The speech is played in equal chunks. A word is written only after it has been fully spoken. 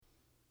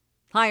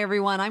Hi,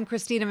 everyone. I'm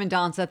Christina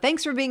Mendonca.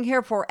 Thanks for being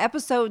here for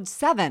episode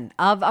 7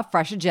 of A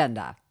Fresh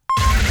Agenda.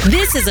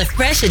 This is A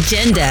Fresh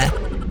Agenda,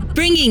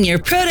 bringing your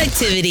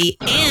productivity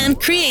and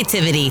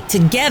creativity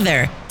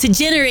together to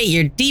generate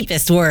your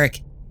deepest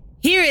work.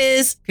 Here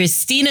is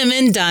Christina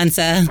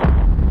Mendonca.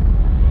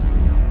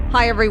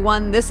 Hi,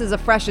 everyone. This is A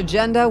Fresh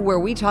Agenda, where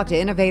we talk to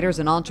innovators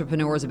and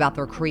entrepreneurs about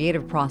their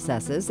creative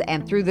processes,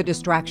 and through the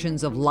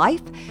distractions of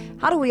life,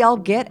 how do we all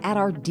get at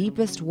our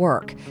deepest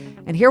work?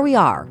 And here we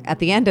are at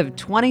the end of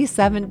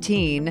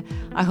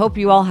 2017. I hope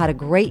you all had a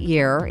great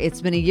year.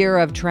 It's been a year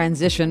of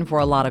transition for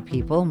a lot of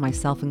people,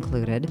 myself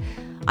included.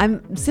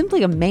 I'm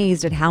simply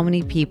amazed at how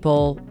many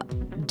people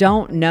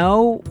don't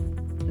know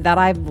that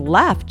I've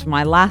left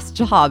my last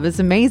job. It's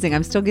amazing.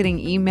 I'm still getting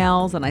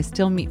emails and I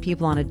still meet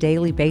people on a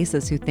daily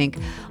basis who think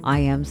I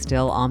am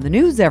still on the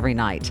news every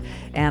night.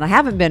 And I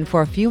haven't been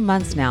for a few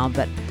months now,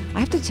 but I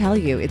have to tell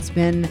you, it's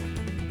been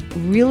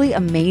really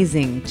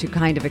amazing to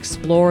kind of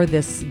explore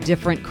this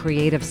different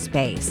creative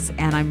space.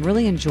 And I'm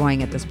really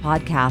enjoying it. This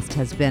podcast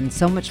has been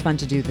so much fun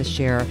to do this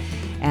year.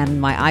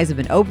 And my eyes have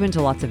been open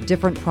to lots of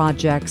different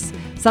projects.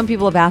 Some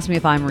people have asked me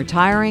if I'm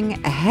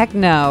retiring. Heck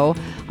no.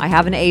 I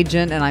have an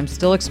agent and I'm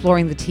still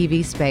exploring the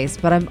TV space,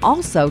 but I'm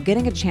also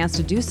getting a chance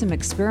to do some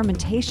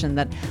experimentation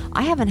that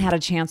I haven't had a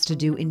chance to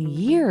do in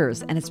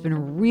years. And it's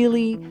been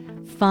really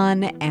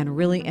fun and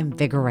really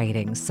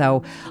invigorating.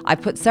 So I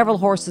put several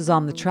horses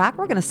on the track.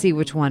 We're going to see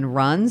which one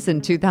runs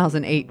in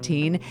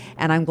 2018.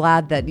 And I'm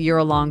glad that you're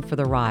along for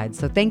the ride.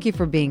 So thank you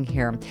for being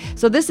here.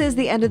 So this is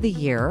the end of the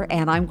year,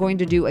 and I'm going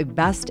to do a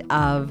best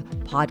of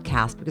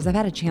podcast because I've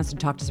had a chance to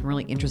talk to some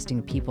really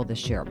interesting people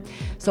this year.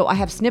 So I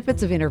have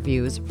snippets of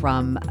interviews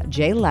from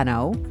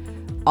Leno,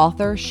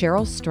 author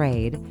Cheryl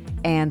Strayed,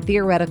 and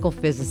theoretical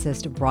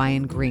physicist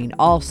Brian Greene,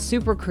 all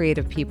super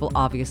creative people,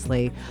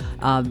 obviously,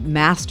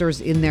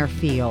 masters in their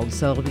field.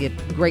 So it'll be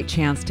a great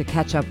chance to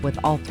catch up with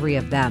all three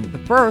of them.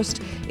 But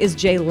first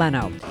is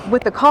Leno.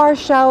 With the car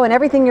show and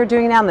everything you're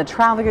doing now and the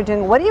travel you're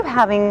doing, what are you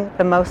having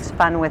the most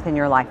fun with in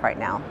your life right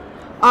now?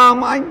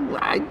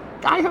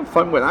 I have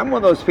fun with it. I'm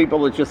one of those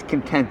people that's just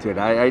contented.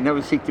 I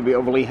never seek to be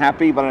overly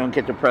happy, but I don't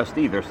get depressed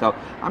either. So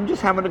I'm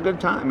just having a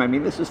good time. I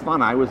mean, this is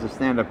fun. I was a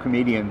stand-up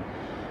comedian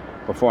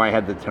before I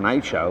had the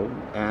Tonight Show,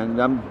 and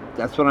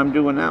that's what I'm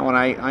doing now, and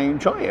I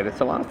enjoy it. It's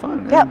a lot of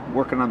fun. Yep. And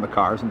working on the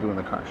cars and doing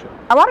the car show.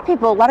 A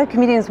lot of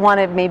comedians want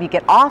to maybe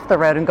get off the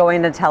road and go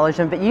into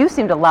television, but you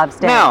seem to love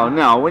staying.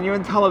 No. When you're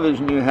in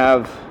television,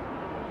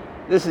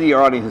 this is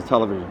your audience's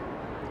television.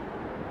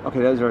 Okay,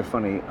 that was very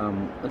funny.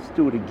 Let's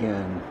do it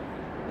again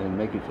and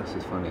make it just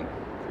as funny.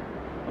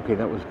 Okay,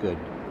 that was good.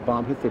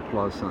 Bob, hit the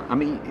applause sign. I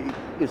mean,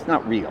 it's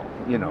not real.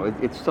 You know,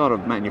 it's sort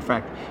of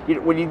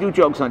manufactured. When you do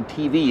jokes on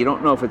TV, you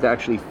don't know if it's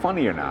actually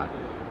funny or not.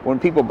 When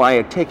people buy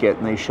a ticket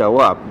and they show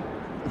up,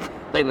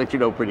 they let you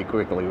know pretty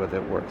quickly whether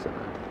it works or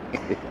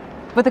not.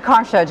 With the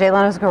car show, Jay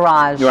Leno's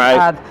Garage.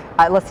 Right.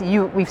 Let's see,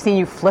 we've seen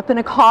you flip in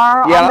a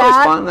car. Yeah, on that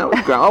was fun. That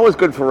was great. Always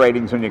good for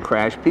ratings when you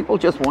crash. People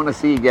just want to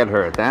see you get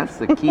hurt. That's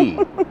the key.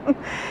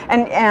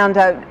 and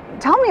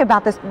tell me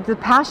about the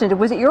passion.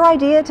 Was it your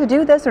idea to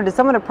do this, or did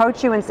someone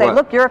approach you and say,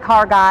 "Look, you're a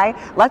car guy.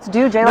 Let's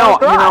do Jay Leno's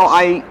Garage"?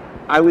 No,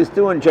 I was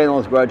doing Jay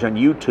Leno's Garage on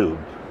YouTube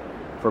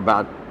for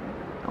about,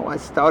 I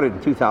started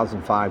in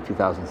 2005,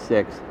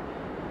 2006.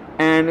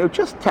 And it was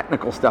just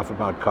technical stuff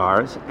about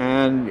cars,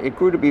 and it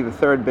grew to be the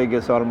third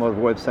biggest automotive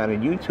website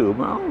on YouTube.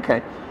 Oh,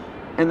 okay.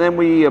 And then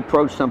we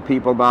approached some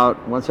people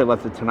about, once I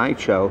left the Tonight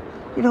Show,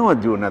 you don't want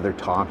to do another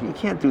talk. You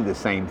can't do the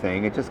same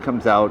thing. It just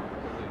comes out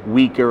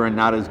weaker and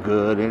not as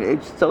good.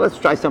 And so let's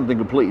try something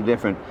completely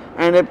different.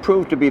 And it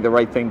proved to be the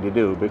right thing to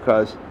do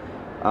because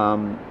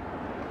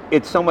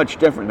it's so much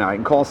different now. I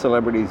can call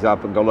celebrities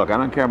up and go, look, I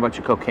don't care about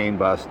your cocaine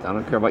bust. I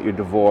don't care about your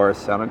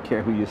divorce. I don't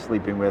care who you're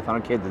sleeping with. I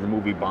don't care that the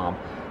movie bombed.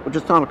 We're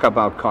just talking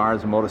about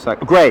cars and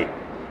motorcycles. Great.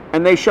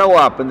 And they show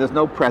up and there's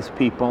no press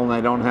people and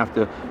I don't have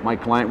to, my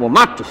client will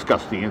not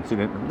discuss the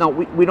incident. No,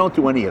 we don't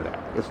do any of that.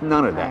 It's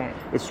none of that.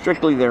 Right. It's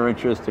strictly their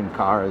interest in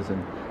cars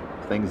and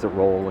things that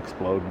roll,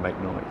 explode, and make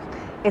noise.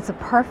 It's a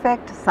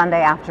perfect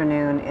Sunday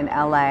afternoon in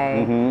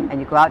LA, and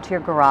you go out to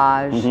your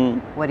garage.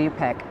 What do you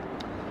pick?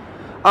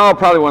 Oh,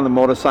 probably one of the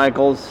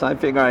motorcycles. I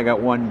figure I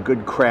got one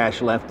good crash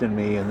left in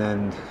me, and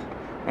then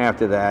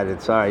after that,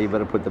 it's all right, you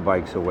better put the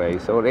bikes away.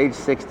 So at age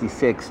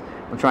 66,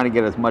 I'm trying to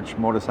get as much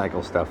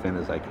motorcycle stuff in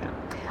as I can.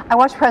 I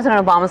watched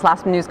President Obama's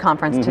last news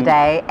conference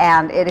today,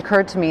 and it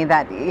occurred to me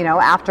that,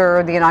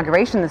 after the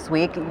inauguration this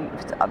week,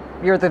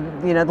 you're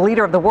the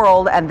leader of the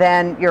world, and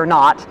then you're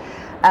not.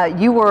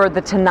 You were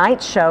the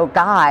Tonight Show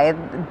guy,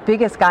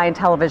 biggest guy in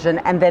television,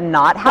 and then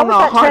not. How was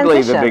that transition?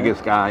 Hardly the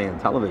biggest guy in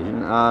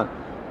television.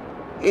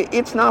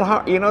 It's not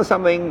hard. You know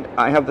something?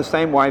 I have the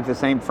same wife, the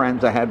same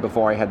friends I had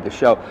before I had the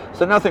show,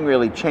 so nothing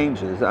really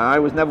changes. I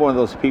was never one of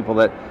those people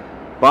that,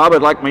 Bob,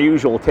 I'd like my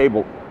usual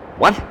table.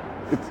 What?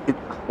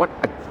 What?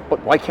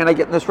 Why can't I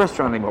get in this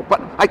restaurant anymore?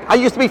 But I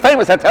used to be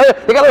famous. I tell you,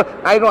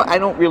 I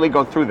don't really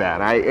go through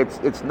that.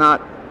 It's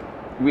not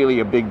really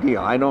a big deal.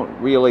 I don't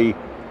really.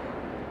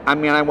 I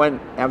mean, I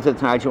went after the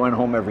Tonight Show, I went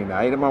home every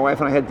night, and my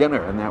wife and I had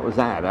dinner, and that was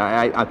that.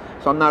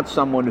 So I'm not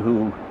someone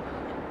who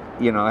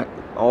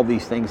all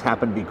these things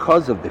happened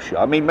because of the show.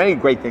 I mean, many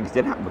great things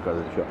did happen because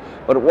of the show,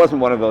 but it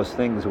wasn't one of those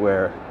things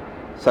where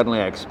suddenly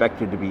I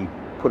expected to be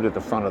put at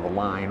the front of the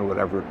line or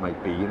whatever it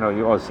might be.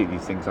 You always see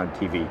these things on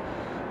TV.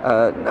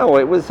 No,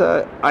 it was,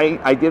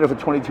 I did it for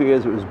 22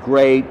 years. It was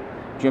great.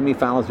 Jimmy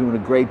Fallon's doing a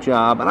great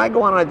job. And I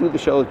go on and I do the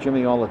show with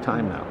Jimmy all the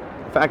time now.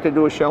 In fact, I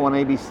do a show on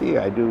ABC.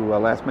 I do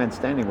Last Man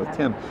Standing with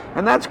Tim.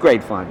 And that's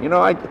great fun.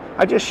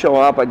 I just show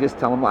up. I just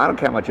tell them, I don't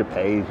care how much it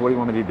pays. What do you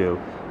want me to do?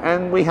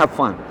 And we have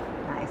fun.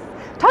 Nice.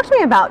 Talk to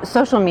me about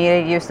social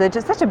media usage.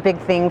 It's such a big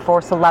thing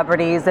for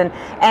celebrities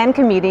and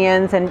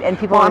comedians and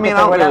people. Well, I mean,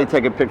 I don't really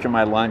take a picture of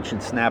my lunch and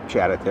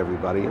Snapchat it to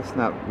everybody. It's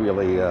not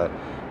really...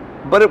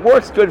 But it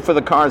works good for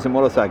the cars and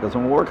motorcycles.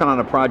 When we're working on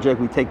a project,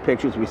 we take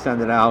pictures, we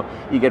send it out,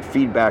 you get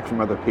feedback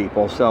from other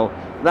people. So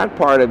that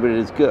part of it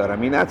is good. I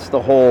mean, that's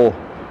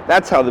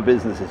how the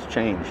business has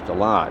changed a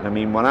lot. I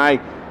mean, when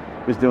I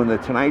was doing the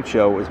Tonight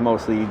Show, it was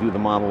mostly you do the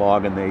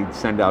monologue and they'd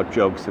send out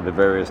jokes to the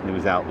various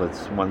news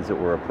outlets, ones that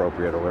were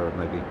appropriate or whatever it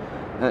may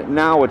be.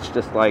 Now it's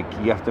just like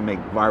you have to make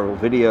viral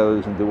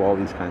videos and do all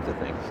these kinds of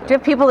things. So. Do you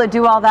have people that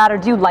do all that, or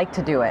do you like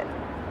to do it?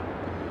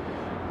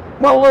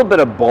 Well, a little bit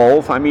of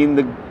both. I mean,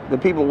 the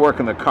people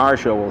working the car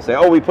show will say,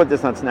 "Oh, we put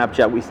this on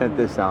Snapchat. We sent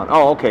this out."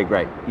 Oh, okay,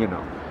 great.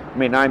 I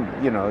mean,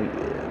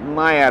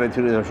 my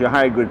attitude is if you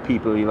hire good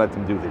people, you let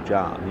them do the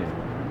job.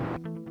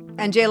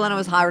 And Jay Leno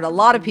has hired a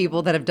lot of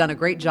people that have done a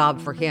great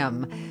job for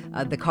him.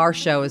 The car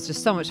show is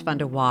just so much fun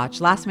to watch.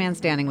 Last Man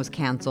Standing was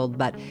canceled,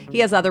 but he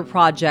has other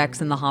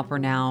projects in the hopper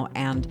now,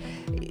 and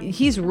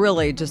he's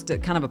really just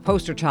kind of a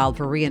poster child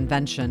for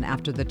reinvention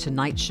after The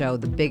Tonight Show,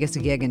 the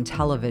biggest gig in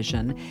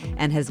television,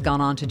 and has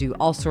gone on to do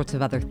all sorts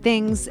of other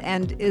things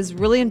and is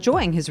really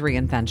enjoying his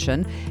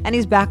reinvention. And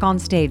he's back on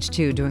stage,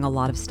 too, doing a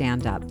lot of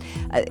stand-up.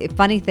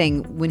 Funny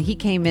thing, when he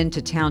came into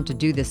town to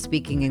do this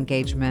speaking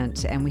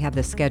engagement and we had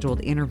this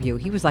scheduled interview,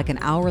 he was like an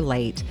hour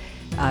late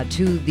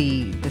to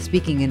the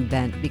speaking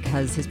event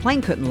because his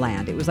plane couldn't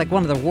land. It was like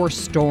one of the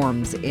worst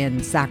storms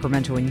in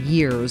Sacramento in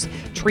years.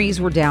 Trees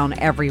were down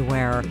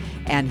everywhere,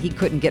 and he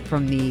couldn't get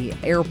from the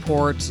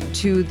airport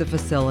to the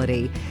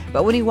facility.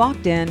 But when he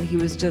walked in, he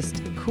was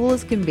just cool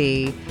as can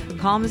be,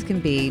 calm as can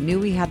be,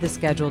 knew he had the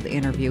scheduled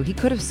interview. He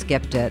could have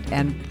skipped it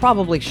and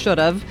probably should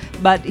have,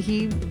 but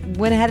he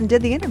went ahead and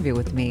did the interview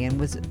with me and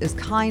was as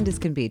kind as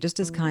can be, just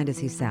as kind as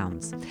he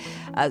sounds.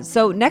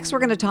 So next we're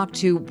going to talk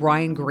to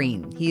Brian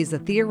Greene. He's a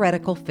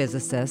theoretical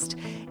physicist,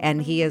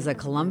 and he is a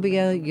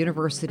Columbia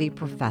University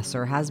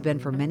professor, has been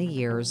for many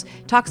years,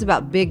 talks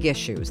about big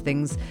issues,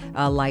 things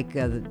like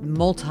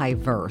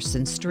multiverse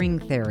and string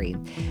theory.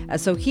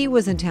 So he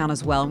was in town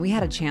as well, and we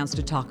had a chance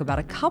to talk about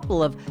a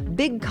couple of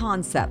big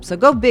concepts. So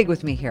go big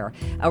with me here.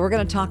 We're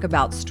going to talk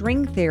about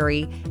string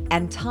theory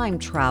and time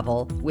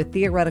travel with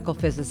theoretical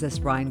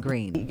physicist Brian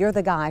Greene. You're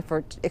the guy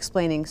for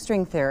explaining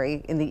string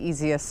theory in the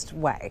easiest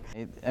way.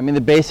 I mean,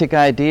 the basic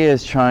idea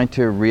is trying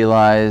to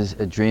realize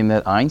a dream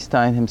that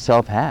Einstein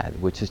himself had,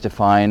 which is to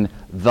find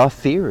the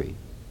theory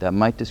that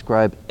might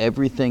describe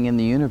everything in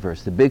the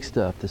universe, the big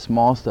stuff, the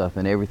small stuff,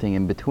 and everything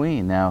in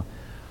between. Now,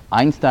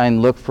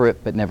 Einstein looked for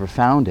it but never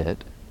found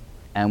it,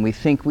 and we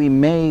think we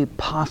may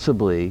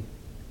possibly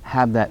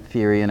have that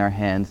theory in our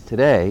hands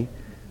today.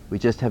 We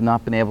just have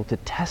not been able to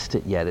test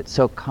it yet. It's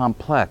so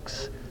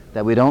complex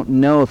that we don't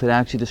know if it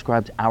actually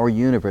describes our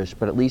universe,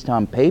 but at least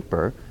on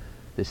paper,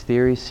 this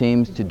theory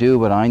seems to do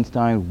what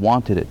Einstein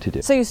wanted it to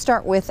do. So you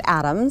start with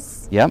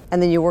atoms, Yep.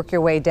 and then you work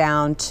your way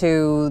down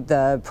to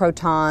the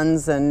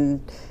protons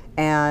and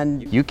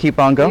You keep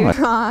on going.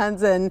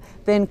 neutrons and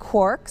then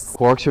quarks.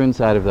 Quarks are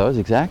inside of those,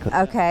 exactly.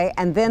 Okay,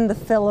 and then the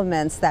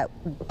filaments that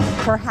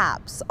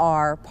perhaps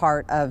are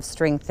part of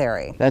string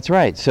theory. That's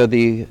right. So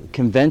the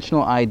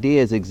conventional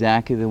idea is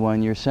exactly the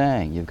one you're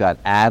saying. You've got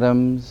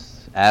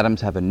atoms.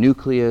 Atoms have a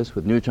nucleus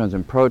with neutrons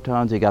and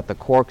protons. You got the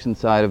quarks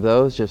inside of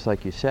those, just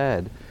like you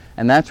said.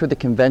 And that's where the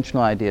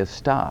conventional ideas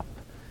stop.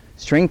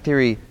 String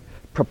theory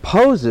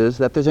proposes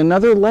that there's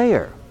another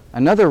layer,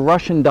 another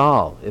Russian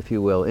doll, if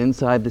you will,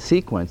 inside the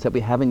sequence that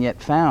we haven't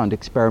yet found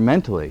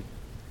experimentally.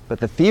 But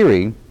the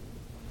theory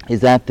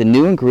is that the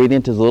new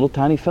ingredient is a little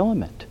tiny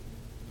filament.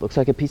 Looks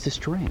like a piece of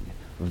string,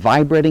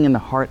 vibrating in the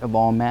heart of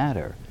all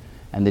matter.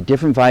 And the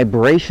different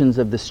vibrations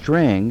of the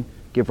string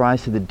give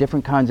rise to the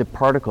different kinds of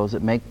particles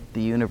that make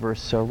the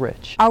universe so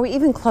rich. Are we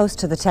even close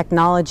to the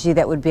technology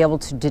that would be able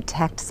to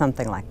detect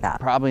something like that?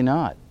 Probably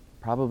not.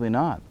 Probably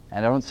not.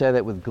 And I don't say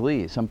that with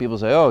glee. Some people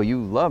say, oh,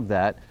 you love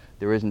that.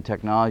 There isn't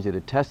technology to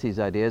test these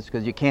ideas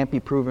because you can't be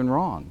proven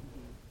wrong.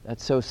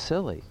 That's so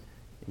silly.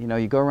 You know,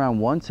 you go around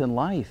once in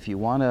life. You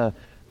want to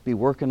be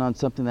working on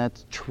something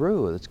that's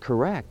true, that's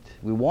correct.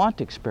 We want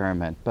to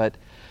experiment, but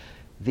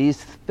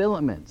these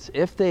filaments,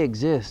 if they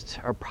exist,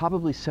 are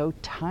probably so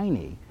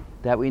tiny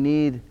that we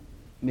need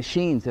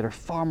machines that are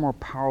far more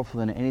powerful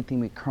than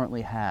anything we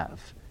currently have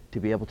to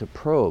be able to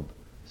probe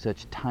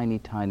such tiny,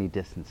 tiny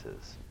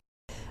distances.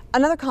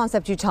 Another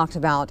concept you talked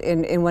about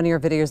in one of your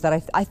videos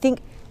that I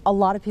think a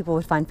lot of people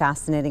would find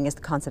fascinating is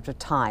the concept of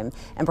time.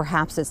 And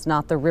perhaps it's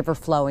not the river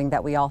flowing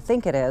that we all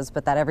think it is,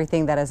 but that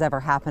everything that has ever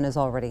happened has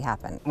already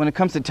happened. When it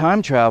comes to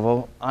time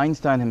travel,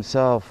 Einstein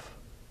himself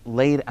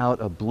laid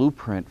out a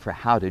blueprint for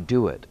how to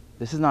do it.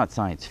 This is not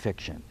science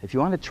fiction. If you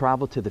want to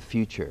travel to the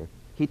future,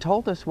 he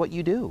told us what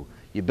you do.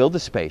 You build a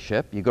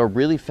spaceship, you go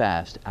really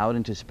fast out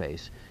into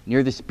space,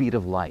 near the speed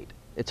of light.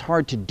 It's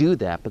hard to do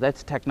that, but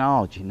that's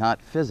technology,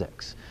 not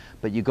physics.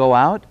 But you go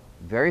out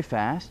very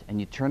fast and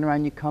you turn around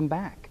and you come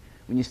back.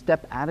 When you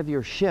step out of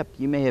your ship,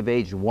 you may have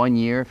aged 1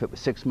 year if it was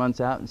 6 months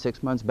out and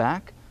 6 months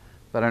back,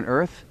 but on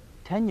Earth,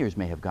 10 years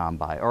may have gone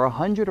by, or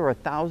 100 or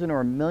 1,000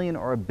 or 1,000,000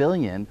 or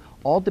 1,000,000,000,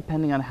 all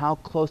depending on how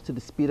close to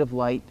the speed of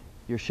light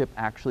your ship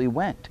actually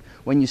went.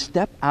 When you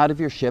step out of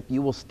your ship,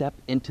 you will step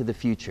into the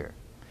future.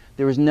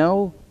 There is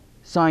no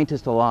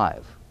scientist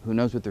alive who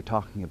knows what they're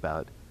talking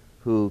about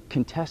who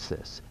contests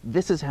this.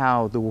 This is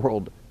how the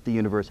world, the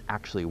universe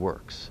actually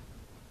works.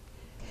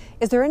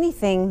 Is there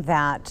anything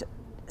that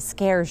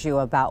scares you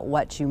about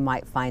what you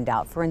might find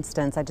out? For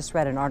instance, I just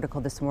read an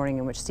article this morning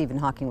in which Stephen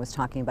Hawking was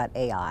talking about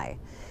AI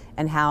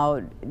and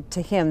how,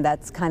 to him,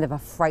 that's kind of a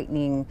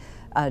frightening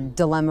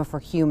dilemma for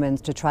humans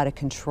to try to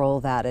control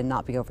that and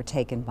not be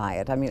overtaken by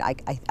it. I mean, I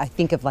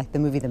think of like the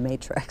movie The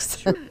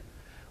Matrix.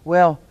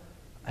 Well,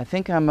 I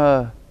think I'm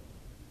an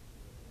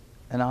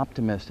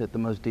optimist at the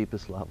most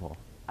deepest level.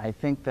 I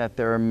think that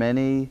there are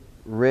many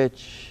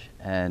rich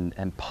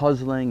and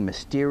puzzling,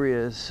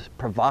 mysterious,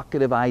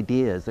 provocative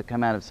ideas that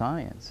come out of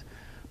science.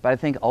 But I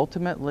think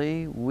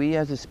ultimately we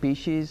as a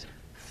species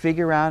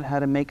figure out how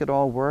to make it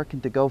all work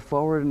and to go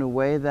forward in a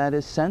way that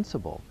is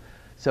sensible.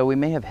 So we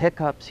may have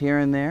hiccups here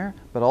and there,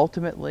 but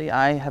ultimately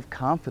I have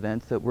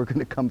confidence that we're going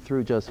to come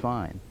through just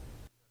fine.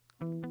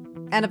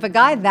 And if a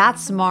guy that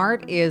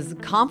smart is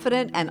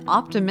confident and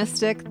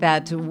optimistic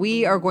that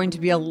we are going to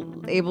be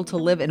able to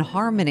live in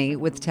harmony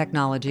with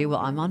technology, well,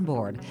 I'm on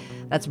board.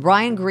 That's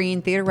Brian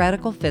Greene,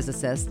 theoretical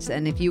physicist.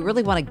 And if you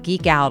really want to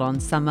geek out on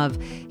some of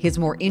his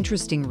more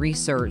interesting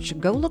research,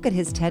 go look at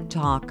his TED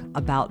Talk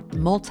about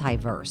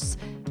multiverse.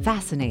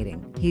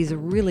 Fascinating. He's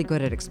really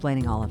good at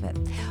explaining all of it.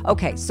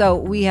 Okay, so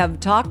we have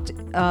talked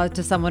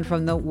to someone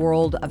from the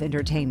world of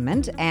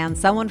entertainment and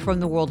someone from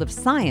the world of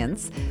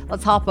science.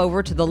 Let's hop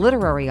over to the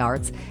literary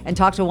arts and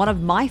talk to one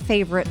of my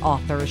favorite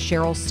authors,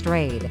 Cheryl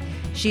Strayed.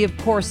 She, of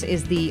course,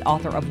 is the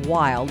author of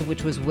Wild,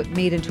 which was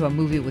made into a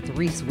movie with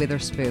Reese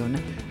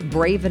Witherspoon.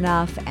 Brave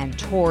Enough and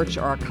Torch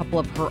are a couple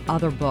of her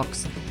other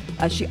books.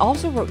 She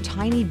also wrote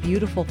Tiny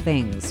Beautiful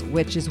Things,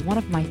 which is one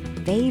of my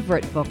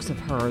favorite books of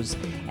hers.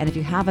 And if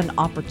you have an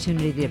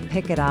opportunity to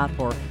pick it up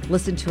or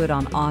listen to it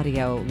on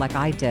audio like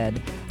I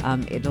did,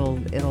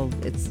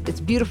 it's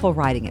beautiful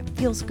writing. It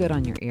feels good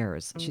on your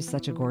ears. She's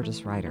such a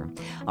gorgeous writer.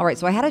 All right,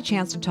 so I had a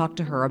chance to talk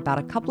to her about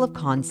a couple of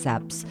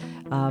concepts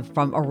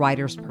from a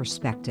writer's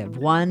perspective.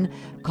 One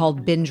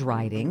called binge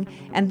writing,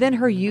 and then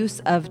her use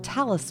of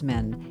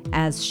talisman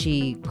as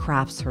she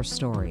crafts her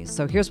stories.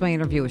 So here's my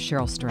interview with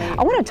Cheryl Strayed.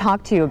 I want to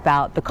talk to you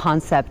about the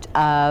concept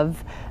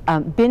of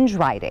binge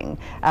writing.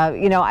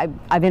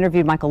 I've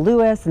interviewed Michael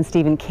Lewis and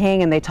Stephen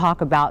King, and they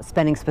talk about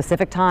spending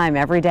specific time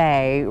every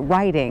day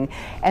writing.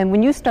 And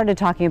when you started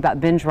talking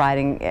about binge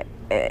writing,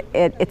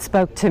 it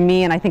spoke to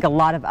me and I think a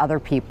lot of other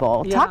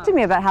people. Yeah. Talk to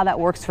me about how that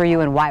works for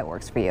you and why it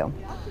works for you.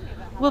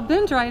 Well,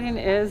 binge writing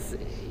is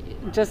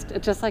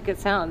just like it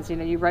sounds.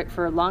 You write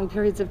for long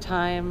periods of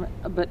time,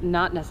 but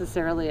not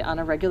necessarily on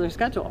a regular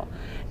schedule.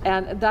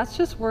 And that's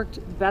just worked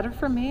better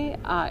for me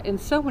in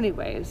so many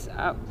ways.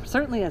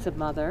 Certainly as a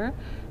mother,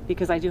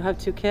 because I do have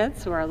 2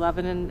 kids who are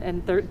 11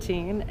 and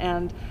 13.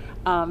 And,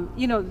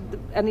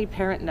 any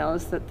parent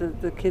knows that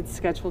the kid's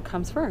schedule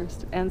comes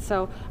first. And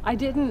so I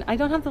don't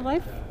have the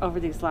life over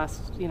these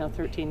last,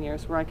 13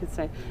 years where I could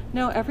say,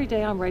 no, every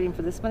day I'm writing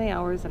for this many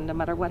hours and no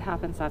matter what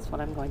happens, that's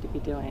what I'm going to be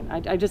doing.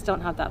 I just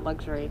don't have that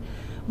luxury.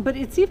 But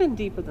it's even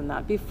deeper than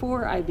that.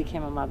 Before I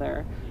became a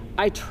mother,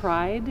 I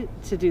tried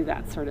to do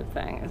that sort of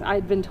thing.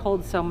 I'd been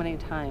told so many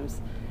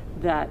times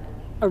that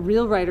a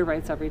real writer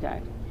writes every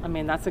day. I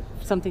mean, that's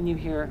something you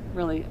hear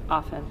really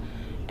often.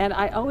 And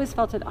I always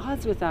felt at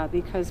odds with that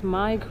because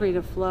my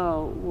creative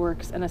flow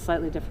works in a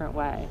slightly different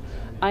way.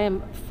 I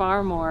am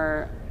far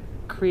more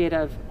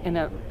creative in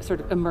a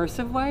sort of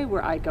immersive way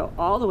where I go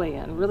all the way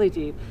in, really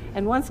deep.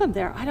 And once I'm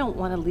there, I don't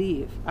want to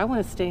leave. I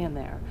want to stay in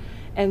there.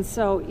 And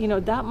so,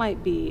 that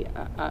might be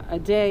a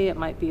day, it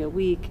might be a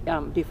week.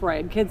 Before I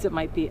had kids, it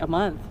might be a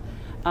month.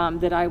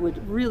 That I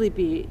would really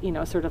be,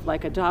 sort of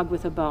like a dog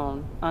with a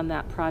bone on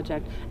that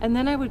project. And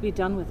then I would be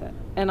done with it.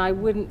 And I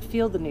wouldn't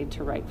feel the need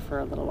to write for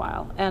a little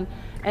while. And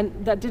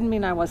that didn't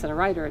mean I wasn't a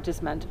writer. It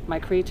just meant my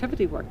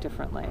creativity worked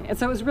differently. And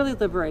so it was really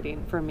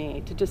liberating for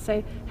me to just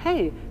say,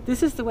 hey,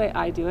 this is the way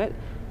I do it.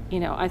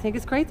 I think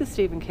it's great that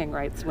Stephen King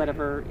writes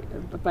whatever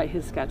by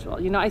his schedule.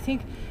 I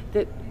think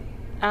that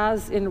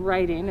as in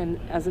writing and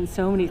as in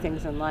so many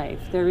things in life,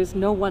 there is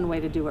no one way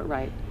to do it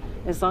right.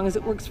 As long as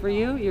it works for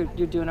you, you're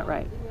doing it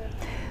right.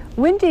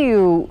 When do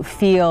you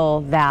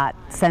feel that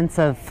sense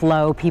of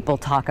flow people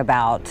talk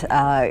about?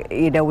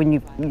 When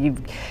you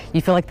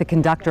feel like the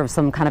conductor of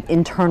some kind of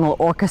internal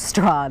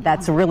orchestra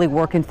that's really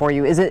working for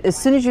you. Is it as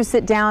soon as you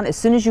sit down, as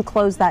soon as you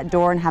close that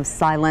door and have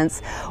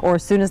silence, or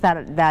as soon as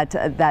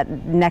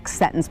that next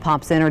sentence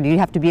pops in, or do you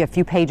have to be a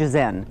few pages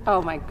in?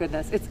 Oh my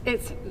goodness,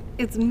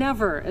 it's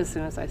never as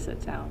soon as I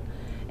sit down.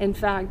 In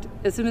fact,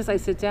 as soon as I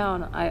sit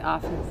down, I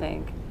often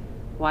think,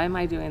 why am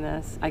I doing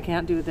this? I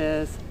can't do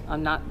this.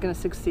 I'm not going to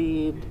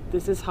succeed.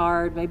 This is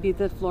hard. Maybe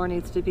the floor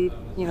needs to be,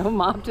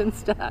 mopped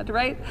instead,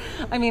 right?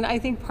 I mean, I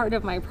think part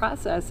of my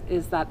process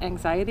is that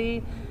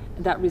anxiety,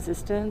 that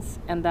resistance,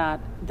 and that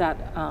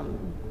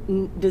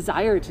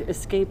desire to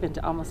escape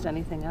into almost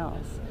anything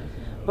else.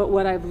 But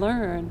what I've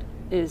learned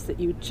is that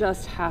you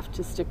just have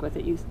to stick with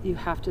it. You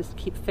have to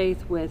keep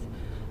faith with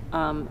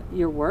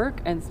your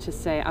work and to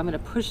say, I'm going to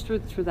push through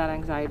that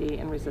anxiety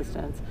and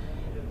resistance.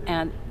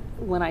 And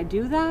when I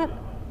do that,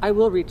 I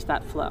will reach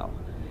that flow,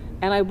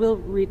 and I will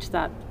reach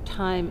that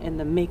time in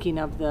the making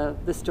of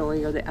the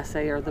story or the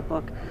essay or the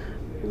book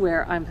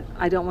where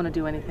I don't want to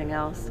do anything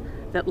else.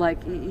 That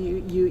like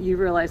you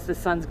realize the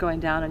sun's going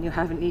down and you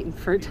haven't eaten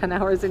for 10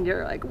 hours and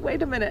you're like,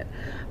 wait a minute,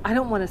 I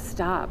don't want to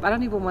stop. I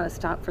don't even want to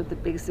stop for the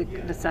basic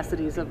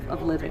necessities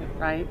of living,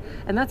 right?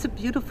 And that's a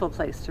beautiful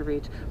place to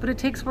reach, but it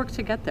takes work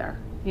to get there.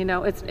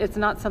 It's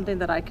not something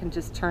that I can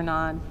just turn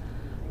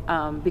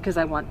on because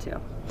I want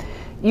to.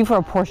 You, for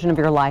a portion of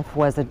your life,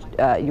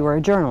 you were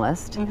a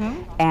journalist,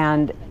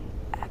 and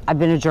I've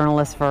been a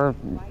journalist for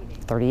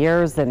 30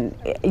 years, and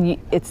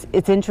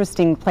it's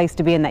interesting place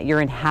to be in that you're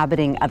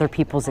inhabiting other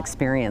people's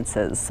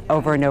experiences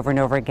over and over and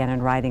over again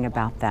and writing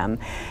about them.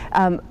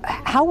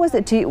 How was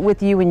it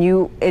with you when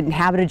you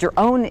inhabited your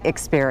own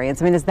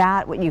experience? I mean, is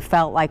that what you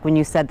felt like when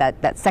you said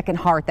that second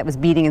heart that was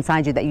beating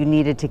inside you that you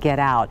needed to get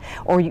out?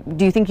 Or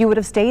do you think you would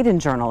have stayed in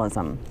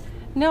journalism?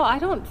 No, I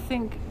don't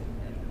think.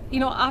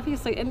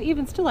 Obviously, and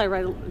even still I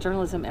write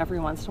journalism every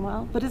once in a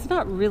while, but it's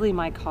not really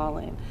my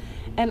calling.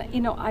 And,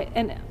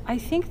 I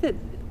think that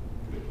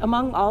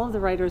among all of the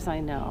writers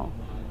I know,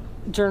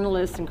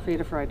 journalists and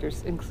creative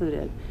writers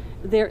included,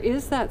 there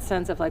is that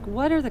sense of like,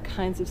 what are the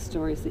kinds of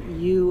stories that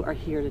you are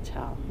here to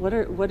tell?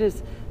 What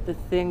is the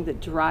thing that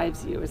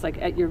drives you? It's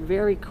like at your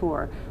very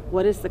core,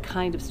 what is the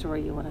kind of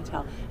story you want to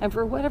tell? And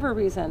for whatever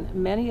reason,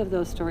 many of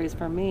those stories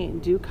for me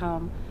do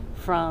come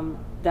from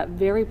that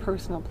very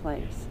personal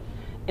place.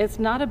 It's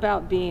not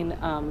about being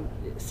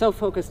so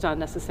focused on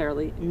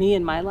necessarily me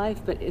in my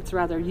life, but it's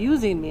rather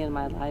using me in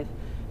my life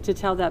to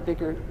tell that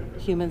bigger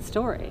human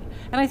story.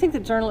 And I think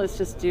that journalists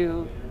just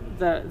do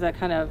the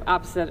kind of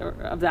opposite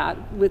of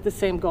that with the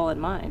same goal in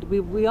mind.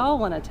 We all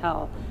want to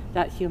tell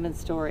that human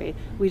story.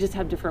 We just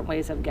have different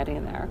ways of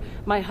getting there.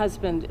 My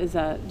husband is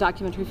a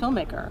documentary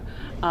filmmaker,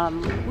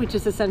 which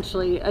is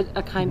essentially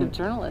a kind of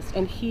journalist,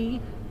 and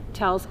he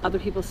tells other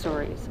people's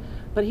stories.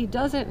 But he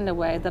does it in a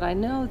way that I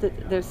know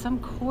that there's some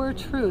core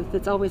truth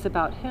that's always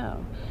about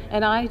him.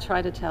 And I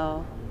try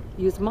to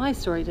use my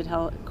story to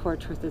tell core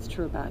truth that's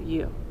true about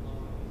you.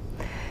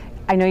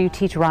 I know you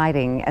teach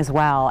writing as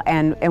well,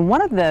 and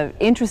one of the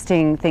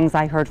interesting things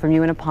I heard from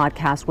you in a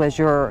podcast was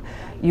your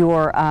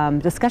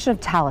discussion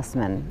of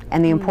talisman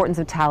and the importance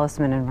of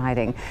talisman in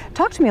writing.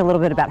 Talk to me a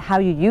little bit about how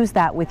you use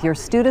that with your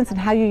students and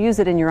how you use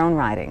it in your own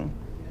writing.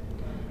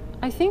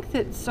 I think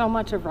that so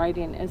much of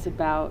writing is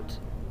about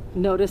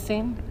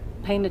noticing,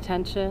 paying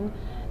attention,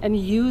 and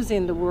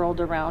using the world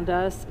around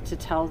us to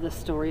tell the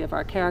story of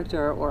our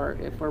character, or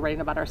if we're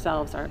writing about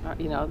ourselves,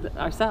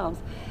 ourselves.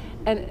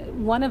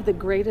 And one of the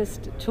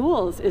greatest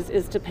tools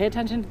is to pay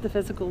attention to the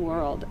physical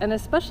world, and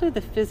especially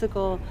the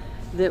physical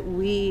that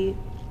we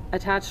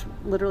attach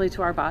literally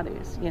to our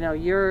bodies.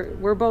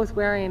 We're both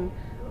wearing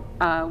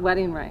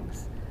wedding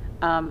rings.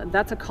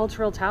 That's a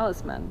cultural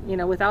talisman.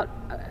 Without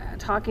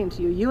talking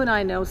to you, you and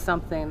I know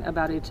something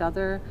about each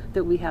other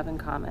that we have in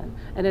common,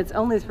 and it's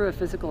only through a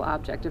physical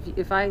object. If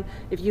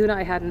you and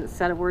I hadn't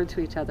said a word to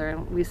each other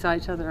and we saw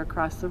each other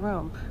across the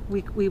room,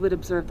 we would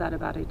observe that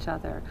about each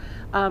other.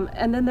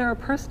 And then there are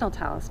personal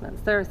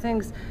talismans. There are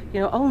things,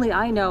 only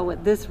I know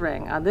what this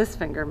ring on this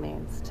finger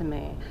means to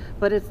me,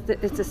 but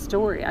it's a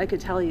story. I could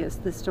tell you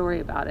the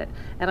story about it,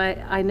 and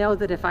I know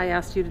that if I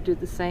asked you to do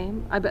the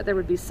same, I bet there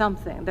would be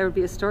something. There would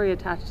be a story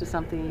attached to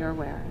something you're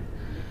wearing.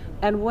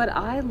 And what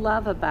I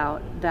love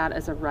about that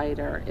as a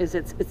writer is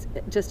it's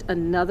just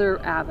another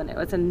avenue.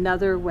 It's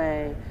another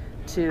way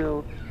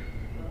to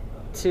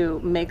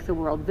make the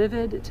world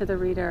vivid to the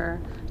reader,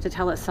 to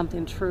tell us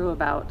something true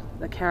about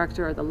the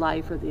character or the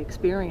life or the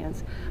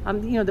experience,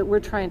 that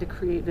we're trying to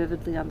create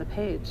vividly on the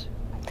page.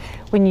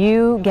 When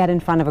you get in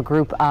front of a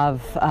group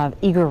of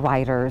eager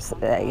writers,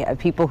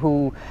 people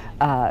who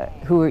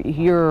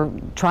you're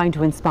trying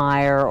to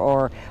inspire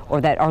or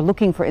that are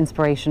looking for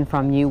inspiration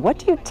from you, what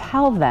do you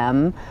tell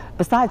them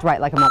besides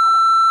write like a mother?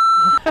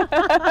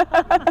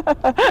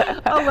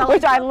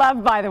 Which I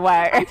love, by the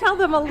way. I tell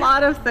them a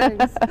lot of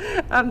things.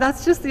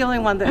 That's just the only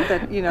one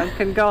that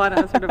can go on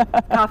a sort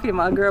of coffee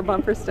mug or a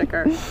bumper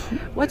sticker.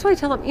 What do I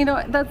tell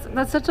them?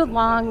 That's such a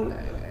long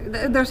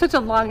there's such a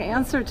long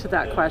answer to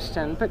that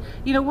question. But,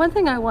 one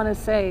thing I want to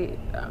say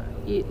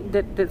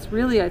that's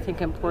really, I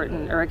think,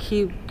 important, or a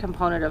key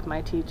component of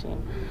my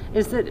teaching,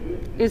 is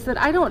that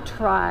I don't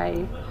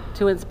try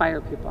to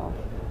inspire people.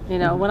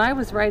 When I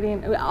was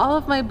writing all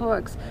of my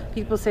books,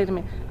 people say to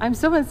me, I'm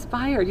so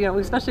inspired,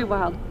 especially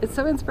Wild. It's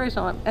so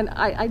inspirational. And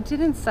I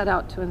didn't set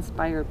out to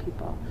inspire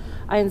people.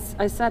 I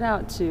set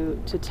out to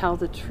tell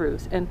the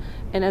truth. And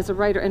as a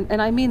writer,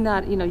 and I mean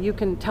that, you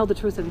can tell the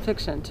truth in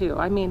fiction too.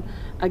 I mean,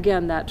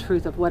 again, that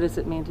truth of what does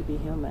it mean to be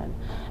human.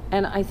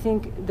 And I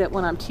think that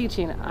when I'm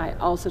teaching, I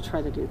also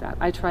try to do that.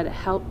 I try to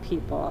help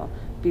people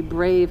be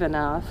brave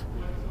enough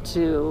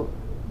to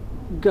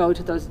go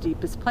to those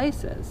deepest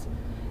places.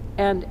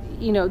 And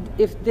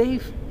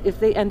if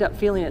they end up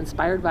feeling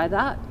inspired by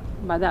that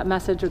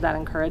message or that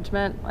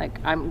encouragement, like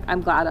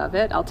I'm glad of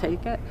it, I'll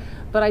take it.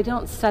 But I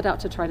don't set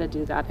out to try to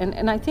do that.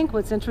 And I think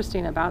what's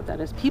interesting about that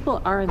is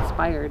people are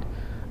inspired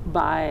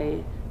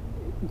by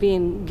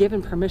being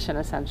given permission,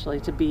 essentially,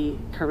 to be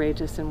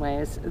courageous in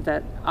ways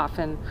that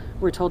often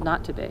we're told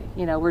not to be.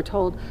 We're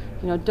told,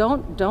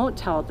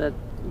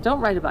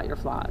 don't write about your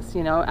flaws,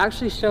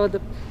 actually show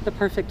the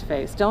perfect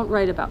face. Don't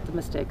write about the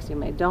mistakes you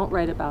made. Don't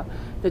write about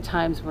the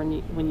times when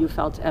you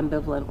felt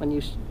ambivalent, when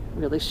you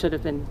really should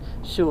have been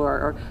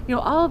sure, or,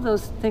 all of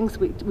those things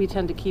we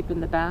tend to keep in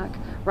the back.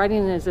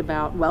 Writing is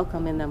about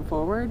welcoming them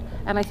forward,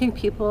 and I think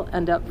people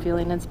end up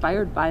feeling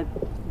inspired by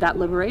that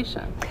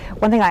liberation.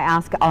 One thing I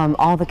ask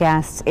all the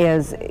guests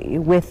is,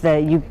 with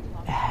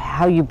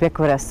how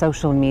ubiquitous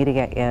social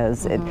media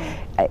is,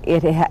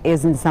 it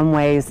is in some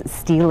ways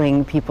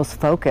stealing people's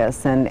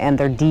focus and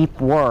their deep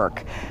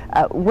work.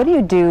 What do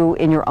you do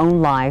in your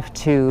own life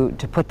to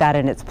put that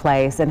in its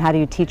place, and how do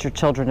you teach your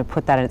children to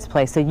put that in its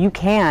place so you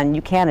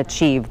can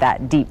achieve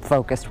that deep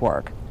focused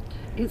work?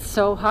 It's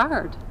so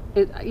hard.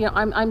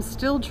 I'm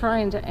still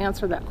trying to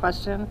answer that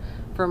question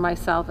for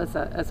myself as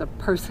a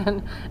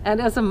person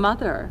and as a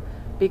mother.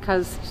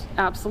 Because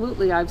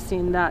absolutely, I've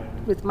seen that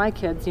with my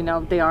kids.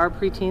 They are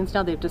preteens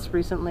now. They've just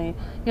recently,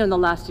 in the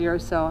last year or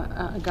so,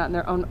 gotten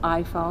their own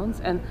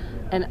iPhones,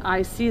 and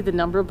I see the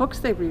number of books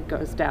they read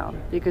goes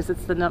down because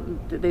it's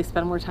they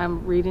spend more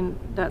time reading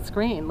that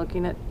screen,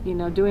 looking at,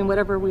 doing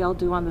whatever we all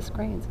do on the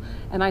screens,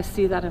 and I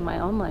see that in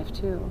my own life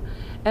too.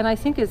 And I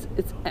think it's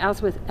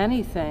as with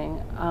anything,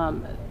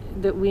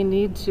 that we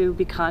need to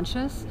be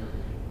conscious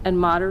and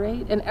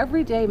moderate, and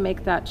every day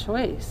make that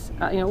choice.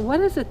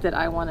 What is it that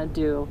I want to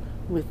do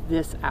with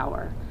this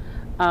hour?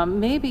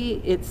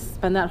 Maybe it's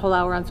spend that whole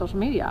hour on social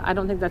media. I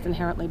don't think that's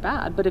inherently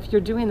bad, but if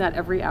you're doing that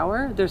every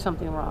hour, there's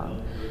something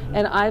wrong.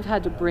 And I've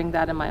had to bring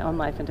that in my own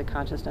life into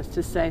consciousness,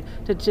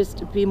 to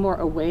just be more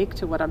awake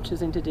to what I'm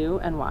choosing to do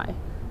and why.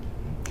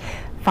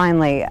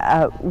 Finally,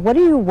 what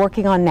are you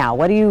working on now?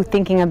 What are you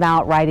thinking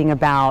about, writing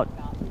about,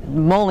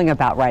 mulling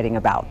about, writing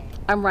about?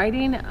 I'm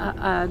writing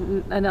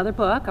another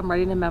book. I'm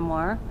writing a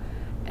memoir,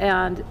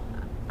 and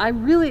I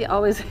really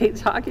always hate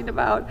talking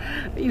about,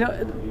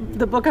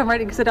 the book I'm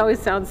writing, because it always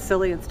sounds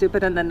silly and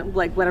stupid, and then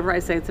whatever I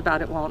say it's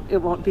about, it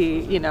won't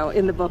be,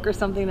 in the book or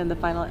something in the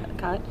final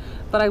cut.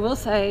 But I will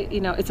say,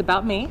 it's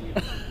about me,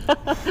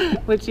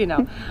 which,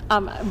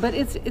 but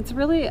it's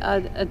really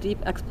a deep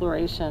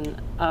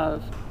exploration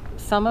of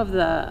some of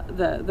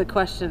the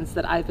questions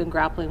that I've been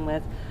grappling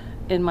with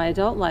in my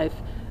adult life.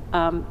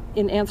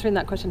 In answering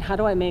that question, how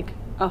do I make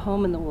a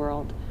home in the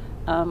world?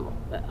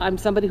 I'm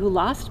somebody who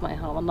lost my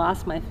home and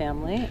lost my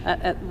family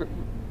at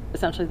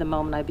essentially the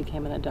moment I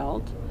became an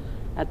adult,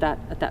 at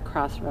that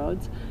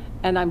crossroads.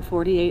 And I'm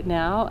 48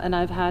 now, and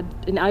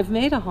I've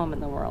made a home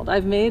in the world.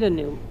 I've made a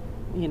new,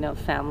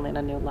 family and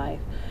a new life.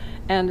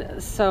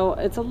 And so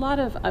it's a lot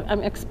of,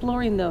 I'm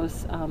exploring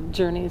those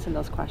journeys and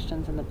those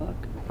questions in the book.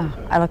 Oh,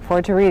 I look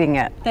forward to reading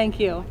it. Thank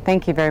you.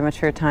 Thank you very much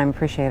for your time.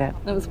 Appreciate it.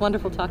 It was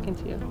wonderful talking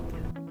to you.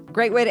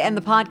 Great way to end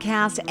the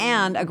podcast,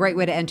 and a great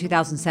way to end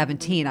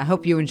 2017. I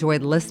hope you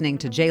enjoyed listening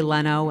to Jay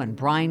Leno and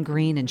Brian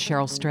Greene and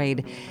Cheryl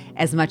Strayed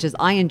as much as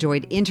I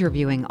enjoyed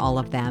interviewing all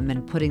of them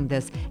and putting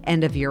this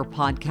end-of-year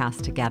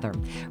podcast together.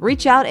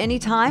 Reach out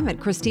anytime at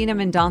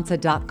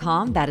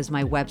ChristinaMendonca.com. That is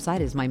my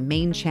website, is my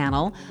main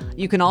channel.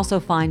 You can also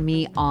find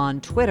me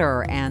on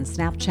Twitter and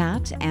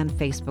Snapchat and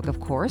Facebook, of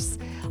course.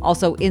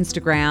 Also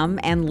Instagram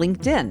and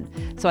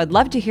LinkedIn. So I'd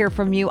love to hear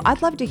from you.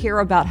 I'd love to hear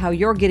about how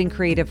you're getting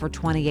creative for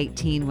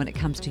 2018 when it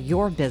comes to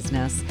your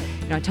business.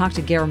 I talked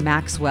to Gare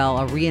Maxwell,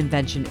 a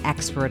reinvention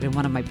expert, in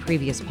one of my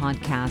previous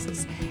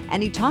podcasts,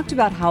 and he talked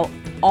about how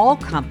all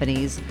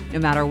companies, no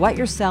matter what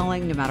you're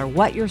selling, no matter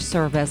what your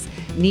service,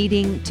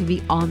 needing to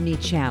be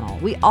omni-channel.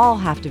 We all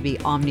have to be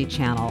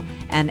omni-channel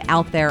and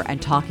out there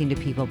and talking to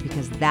people,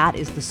 because that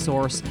is the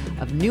source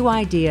of new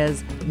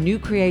ideas, new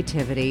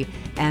creativity,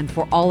 and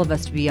for all of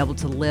us to be able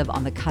to live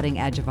on the cutting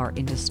edge of our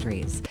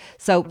industries.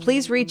 So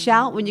please reach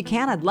out when you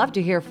can. I'd love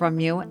to hear from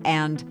you,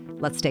 and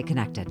let's stay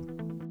connected.